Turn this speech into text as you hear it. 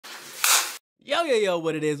Yo,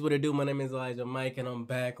 what it is, what it do? My name is Elijah Mike, and I'm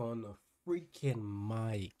back on the freaking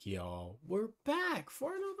mic, y'all. We're back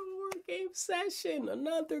for another war game session,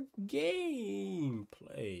 another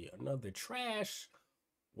gameplay, another Trash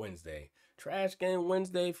Wednesday. Trash Game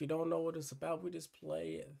Wednesday, if you don't know what it's about, we just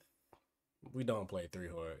play it. We don't play three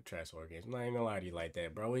trash horror games. I'm not even gonna lie to you like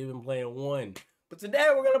that, bro. We've been playing one. But today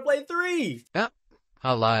we're gonna play three. Yep,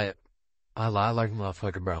 I lie like a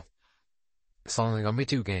motherfucker, bro. It's only gonna be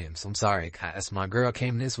 2 games. I'm sorry, guys. My girl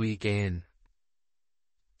came this week and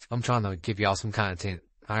I'm trying to give y'all some content.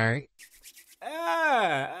 Alright?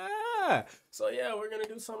 So yeah, we're gonna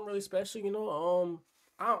do something really special. I'm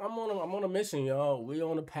on a mission, y'all. We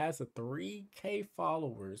on the path of 3K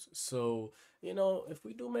followers. So if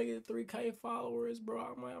we do make it 3K followers,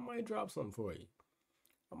 bro, I might drop something for you.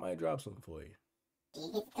 I might drop something for you. Do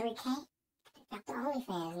you get 3K? Drop the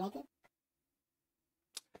OnlyFans, nigga.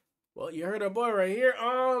 Well, you heard our boy right here.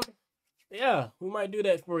 Yeah, we might do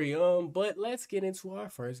that for you. But let's get into our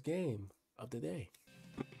first game of the day.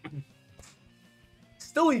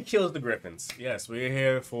 Stewie kills the Griffins. Yes, we're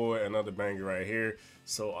here for another banger right here.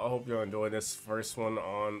 So I hope y'all enjoy this first one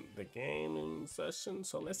on the gaming session.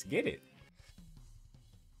 So let's get it.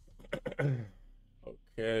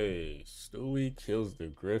 Okay, Stewie kills the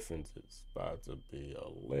Griffins. It's about to be a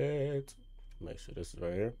lit. Make sure this is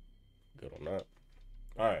right here. Good on that.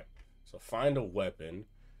 All right. So find a weapon.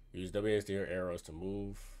 Use WSD or arrows to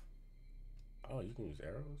move. Oh, you can use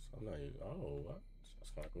arrows? I'm not using. Oh, what?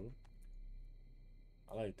 That's kind of cool.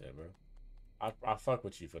 I like that, bro. I fuck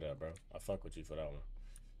with you for that, bro. I fuck with you for that one.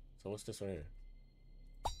 So what's this right here?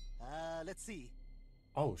 Let's see.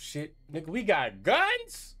 Oh shit, nigga, we got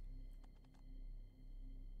guns.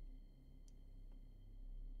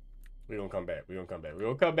 We gonna come back. We gonna come back,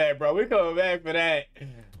 bro. We coming back for that.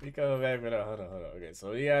 We coming back for that. Hold on. Okay,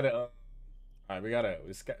 so we gotta. All right, we gotta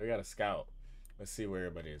scout. Let's see where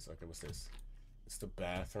everybody is. Okay, what's this? It's the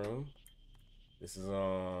bathroom. This is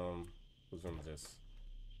whose room is this?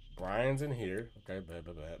 Brian's in here. Okay, bad.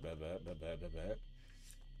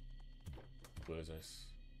 What is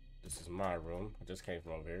this? This is my room. I just came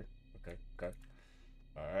from over here. Okay.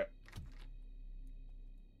 All right.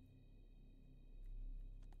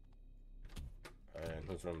 And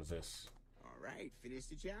whose room is this? All right, finish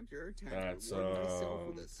the chapter. Time That's, to reward myself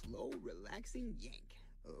with a slow, relaxing yank.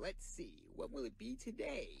 Let's see, what will it be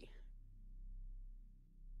today?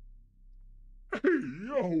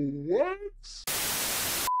 Yo, what?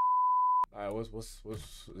 Alright, what's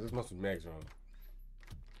this must be Meg's room.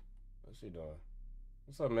 What's she doing?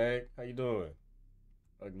 What's up, Meg? How you doing?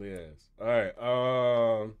 Ugly ass. Alright,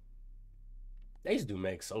 they used to do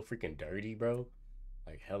Meg so freaking dirty, bro.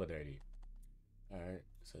 Like hella dirty. Alright,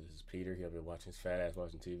 so this is Peter. He'll be watching his fat ass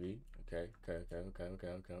watching TV. Okay.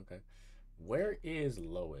 Where is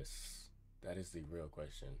Lois? That is the real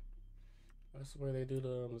question. That's where they do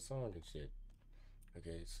the song and shit.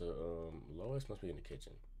 Okay, so Lois must be in the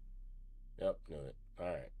kitchen. Yep, knew it.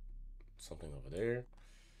 Alright. Something over there.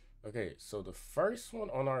 Okay, so the first one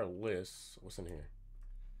on our list, what's in here?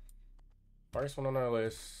 First one on our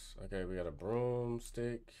list. Okay, we got a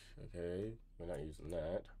broomstick. Okay, we're not using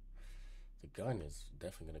that. The gun is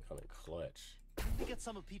definitely gonna come in clutch. We get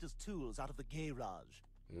some of Peter's tools out of the garage.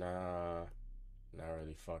 Nah, not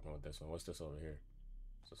really fucking with this one. What's this over here?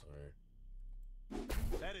 What's this over here?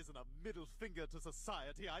 That isn't a middle finger to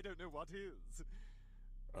society. I don't know what is.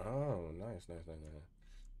 Oh, nice.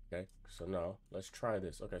 Okay, so no, let's try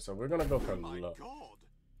this. Okay, so we're gonna go for God.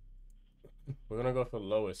 We're gonna go for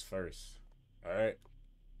Lois first. All right.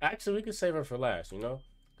 Actually, we could save her for last.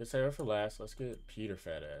 Could save her for last. Let's get Peter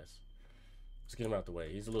fat ass. Let's get him out the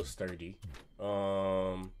way. He's a little sturdy.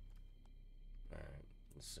 All right.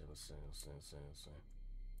 Let's see.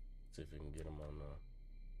 See if we can get him on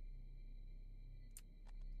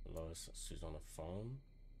Lois. She's on the phone.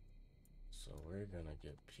 So we're gonna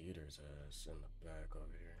get Peter's ass in the back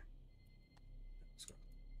over here. Let's go.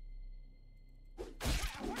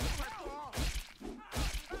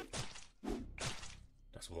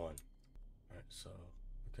 That's one. Alright, so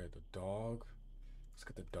okay, the dog. Let's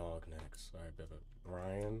get the dog next. Alright, baby.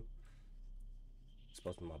 Brian.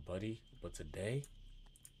 Supposed to be my buddy, but today,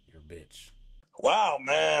 you're a bitch. Wow,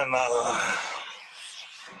 man.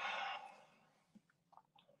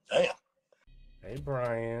 Damn. Hey,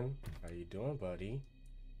 Brian. How you doing, buddy?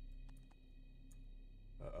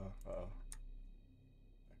 Uh-oh.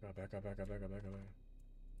 Back up.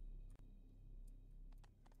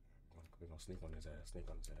 We're gonna sneak on his ass.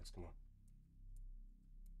 Come on.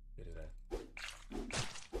 Get his ass.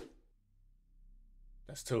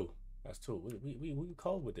 That's two. We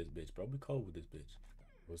cold with this bitch, bro. We cold with this bitch.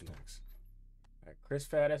 What's next? Chris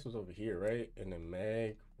Fattass was over here, right? And then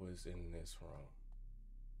Meg was in this room.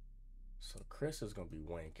 So Chris is gonna be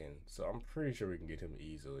wanking. So I'm pretty sure we can get him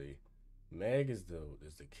easily. Meg is the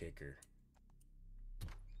kicker.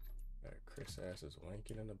 Alright, Chris ass is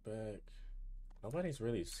wanking in the back. Nobody's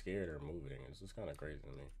really scared or moving. It's just kind of crazy to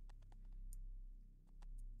me.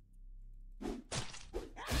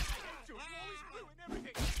 You always ruin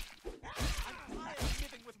everything. I'm tired of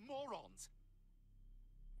living with morons.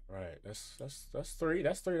 Right, that's three.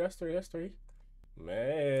 That's three.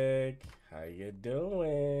 Meg, how you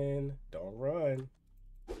doing? Don't run.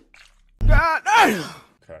 God damn!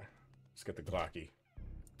 Okay, let's get the Glocky.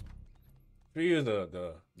 We use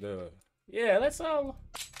the yeah. Let's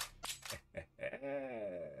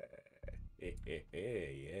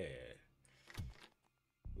yeah.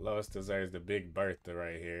 Lois deserves the big Bertha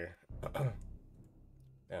right here.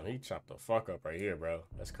 Damn, he chopped the fuck up right here, bro.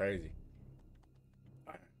 That's crazy.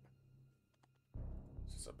 Alright.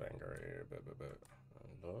 It's just a banger right here, but.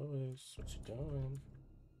 Lois, what you doing?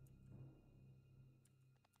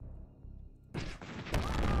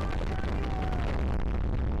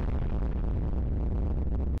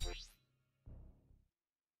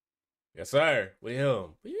 Yes, sir. We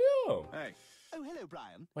him. Hey. Oh, hello,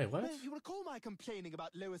 Brian. Wait, what? Well, you recall my complaining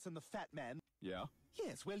about Lois and the fat man? Yeah?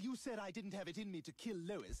 Yes, well, you said I didn't have it in me to kill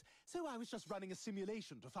Lois, so I was just running a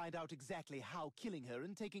simulation to find out exactly how killing her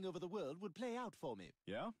and taking over the world would play out for me.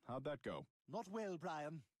 Yeah? How'd that go? Not well,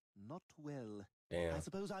 Brian. Not well. Damn. I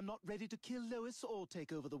suppose I'm not ready to kill Lois or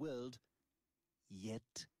take over the world.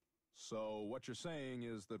 Yet. So what you're saying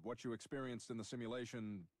is that what you experienced in the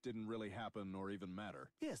simulation didn't really happen or even matter.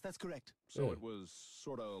 Yes, that's correct. So Yeah. it was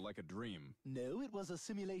sort of like a dream. No, it was a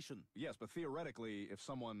simulation. Yes, but theoretically, if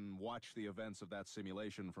someone watched the events of that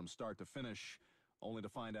simulation from start to finish, only to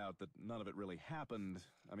find out that none of it really happened,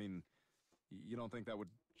 I mean, you don't think that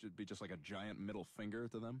should be just like a giant middle finger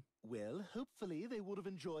to them? Well, hopefully they would have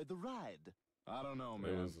enjoyed the ride. I don't know,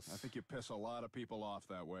 man. I think you piss a lot of people off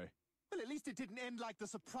that way. Well, at least it didn't end like The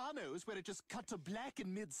Sopranos, where it just cut to black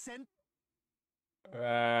in mid-sentence.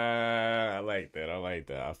 I like that.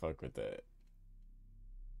 I fuck with that.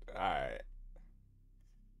 Alright.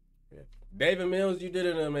 Yeah. David Mills, you did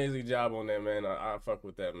an amazing job on that, man. I fuck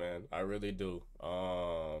with that, man. I really do.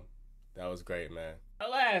 That was great, man. Our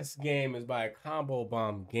last game is by Combo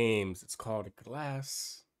Bomb Games. It's called A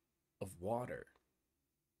Glass of Water.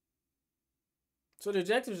 So the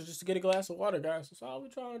objective is just to get a glass of water, guys. That's all we're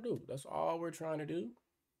trying to do.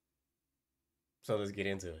 So let's get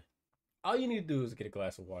into it. All you need to do is get a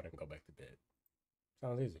glass of water and go back to bed.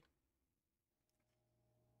 Sounds easy.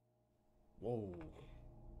 Whoa.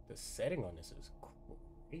 The setting on this is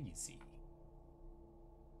crazy.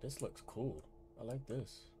 This looks cool. I like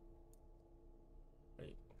this.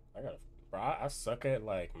 Wait, bro, I suck at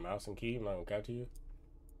like mouse and key. I'm not gonna cap to you.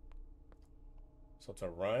 So to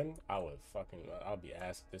run, I'll be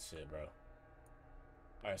ass at this shit, bro.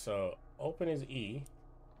 Alright, so open is E.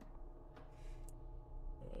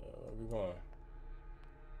 Where we going?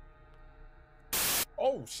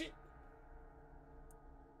 Oh, shit.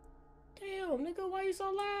 Damn, nigga, why you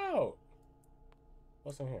so loud?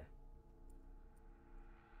 What's in here?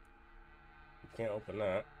 You can't open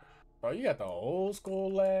that. Bro, you got the old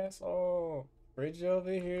school ass fridge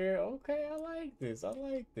over here. Okay, I like this.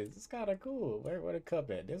 It's kind of cool. Where the cup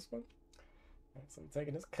at? This one? Alright, so I'm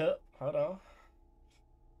taking this cup. Hold on.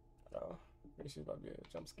 Pretty sure about to be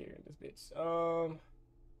a jump scare in this bitch.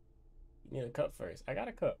 You need a cup first. I got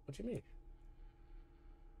a cup. What you mean?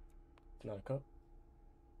 It's not a cup.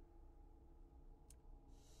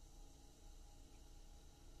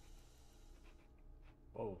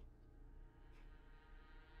 Whoa.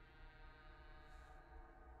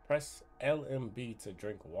 Press LMB to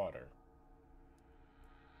drink water.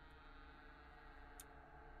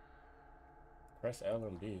 Press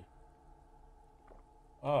LMB.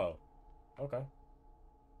 Oh. Okay.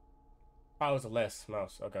 Oh, it was a less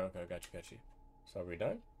mouse. Okay, got you. So are we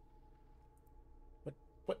done?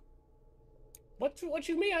 What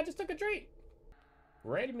you mean? I just took a drink.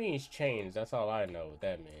 Red means change. That's all I know what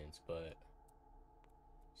that means, but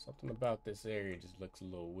something about this area just looks a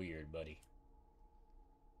little weird, buddy.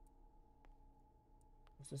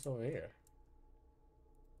 What's this over here?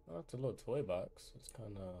 Oh, it's a little toy box. It's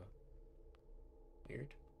kind of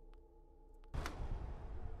weird.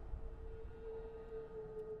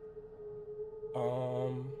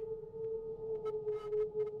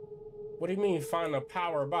 What do you mean find a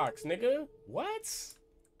power box, nigga? What?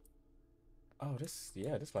 Oh, this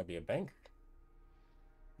might be a banger.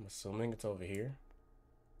 I'm assuming it's over here.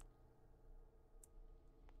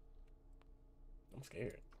 I'm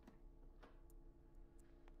scared.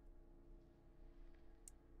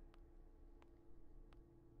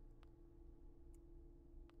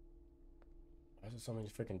 is there so many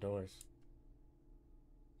freaking doors?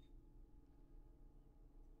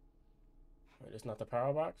 Wait, it's not the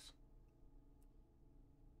power box?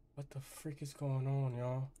 What the freak is going on,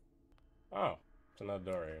 y'all? Oh, it's another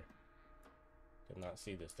door here. Did not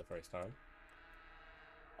see this the first time.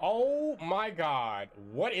 Oh my god,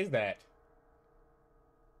 what is that?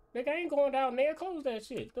 Nigga, I ain't going down there. Close that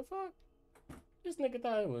shit. The fuck? This nigga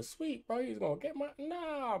thought it was sweet, bro. He's gonna get my...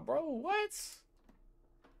 Nah, bro, what?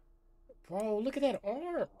 Bro, look at that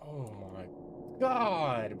arm. Oh my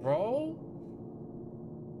god, bro.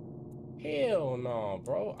 Hell no,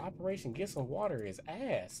 bro. Operation Get Some Water is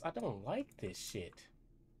ass. I don't like this shit.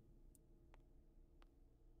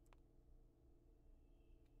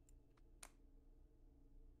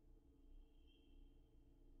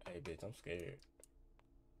 Hey, bitch, I'm scared.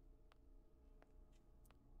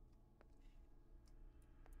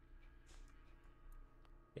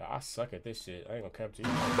 Yeah, I suck at this shit. I ain't gonna cap to you.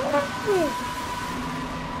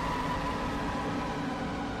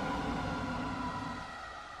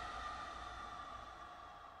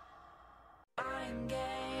 Mind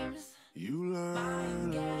games. You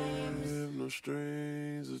learn to live, no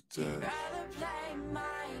strings attached. Rather play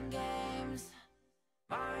mind games.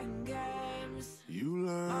 Mind games. You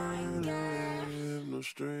learn to live, no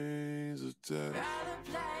strings attached. Rather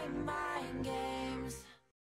play mind games.